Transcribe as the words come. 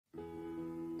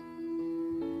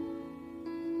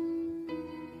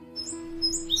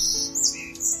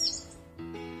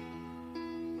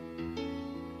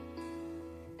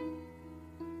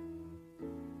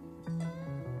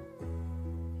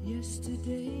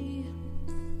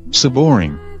So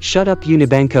boring. Shut up,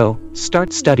 Unibanco,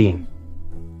 start studying.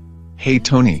 Hey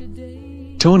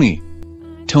Tony.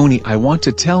 Tony, I want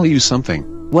to tell you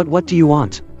something. What do you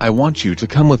want? I want you to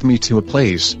come with me to a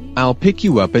place. I'll pick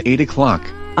you up at 8 o'clock.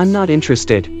 I'm not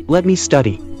interested, let me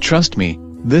study. Trust me,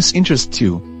 this interests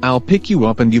you. I'll pick you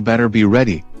up and you better be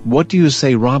ready. What do you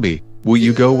say, Robbie? Will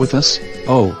you go with us?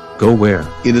 Oh, go where?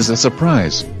 It is a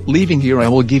surprise. Leaving here I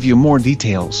will give you more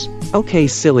details. Okay,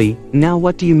 silly, now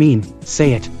what do you mean?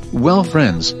 Say it. Well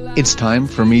friends, it's time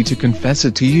for me to confess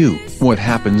it to you. What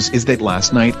happens is that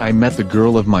last night I met the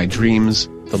girl of my dreams,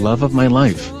 the love of my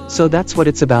life. So that's what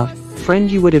it's about?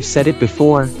 Friend, you would have said it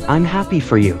before, I'm happy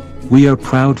for you. We are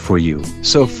proud for you.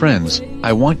 So friends,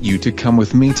 I want you to come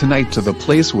with me tonight to the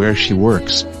place where she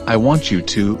works. I want you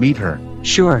to meet her.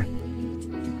 Sure.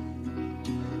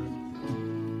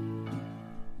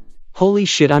 Holy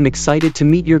shit, I'm excited to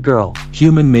meet your girl.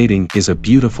 Human mating is a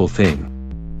beautiful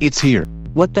thing. It's here.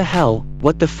 What the hell,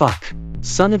 what the fuck?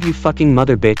 Son of you fucking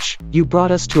mother bitch, you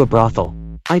brought us to a brothel.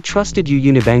 I trusted you,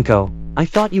 Unibanco. I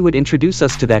thought you would introduce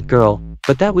us to that girl,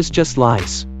 but that was just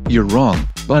lies. You're wrong,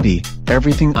 buddy.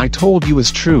 Everything I told you is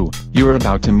true. You're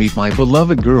about to meet my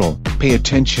beloved girl. Pay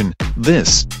attention.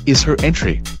 This is her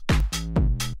entry.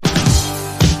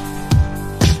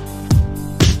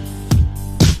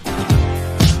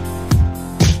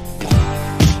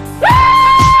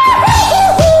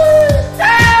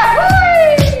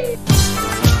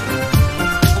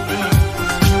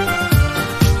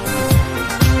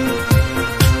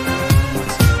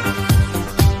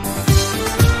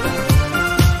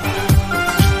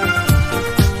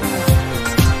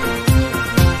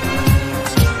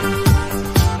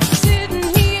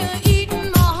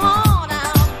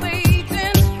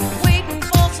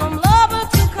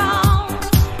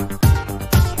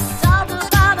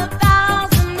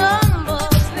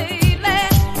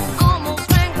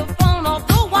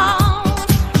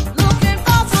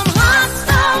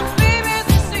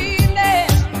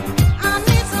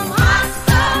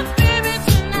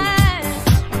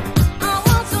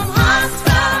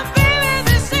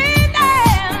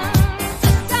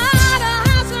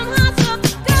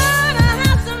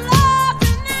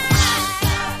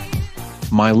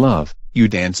 My love, you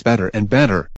dance better and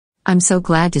better. I'm so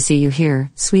glad to see you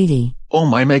here, sweetie. Oh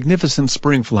my magnificent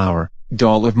spring flower,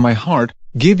 doll of my heart,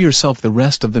 give yourself the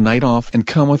rest of the night off and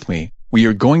come with me. We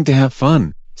are going to have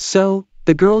fun. So,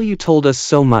 the girl you told us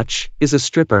so much is a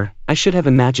stripper. I should have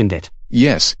imagined it.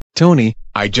 Yes, Tony,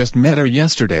 I just met her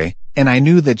yesterday, and I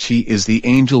knew that she is the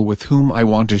angel with whom I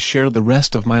want to share the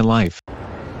rest of my life.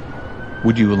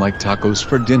 Would you like tacos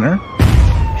for dinner?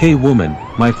 Hey woman,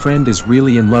 my friend is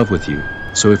really in love with you,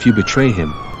 so if you betray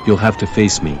him, you'll have to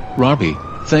face me. Robbie,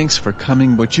 thanks for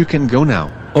coming, but you can go now.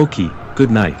 Okay,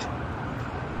 good night.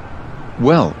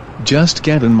 Well, just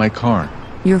get in my car.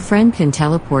 Your friend can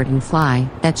teleport and fly,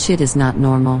 that shit is not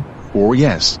normal. Or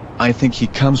yes, I think he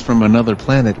comes from another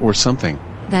planet or something.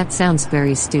 That sounds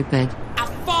very stupid.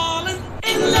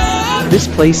 This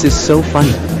place is so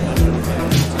funny.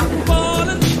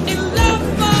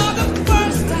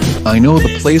 I know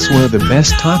the place where the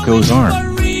best tacos are.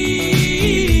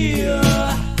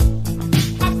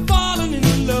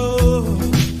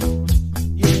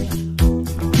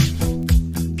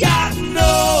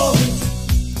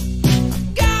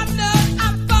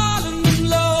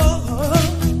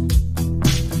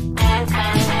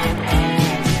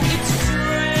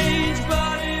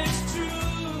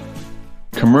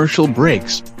 Commercial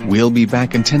breaks. We'll be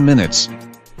back in 10 minutes.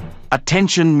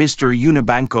 Attention, Mr.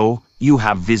 Unibanco, you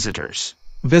have visitors.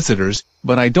 Visitors,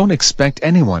 but I don't expect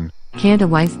anyone. Can't a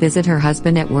wife visit her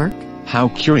husband at work? How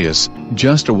curious.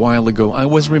 Just a while ago I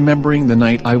was remembering the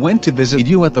night I went to visit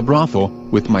you at the brothel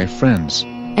with my friends.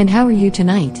 And how are you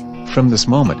tonight? From this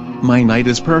moment, my night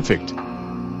is perfect.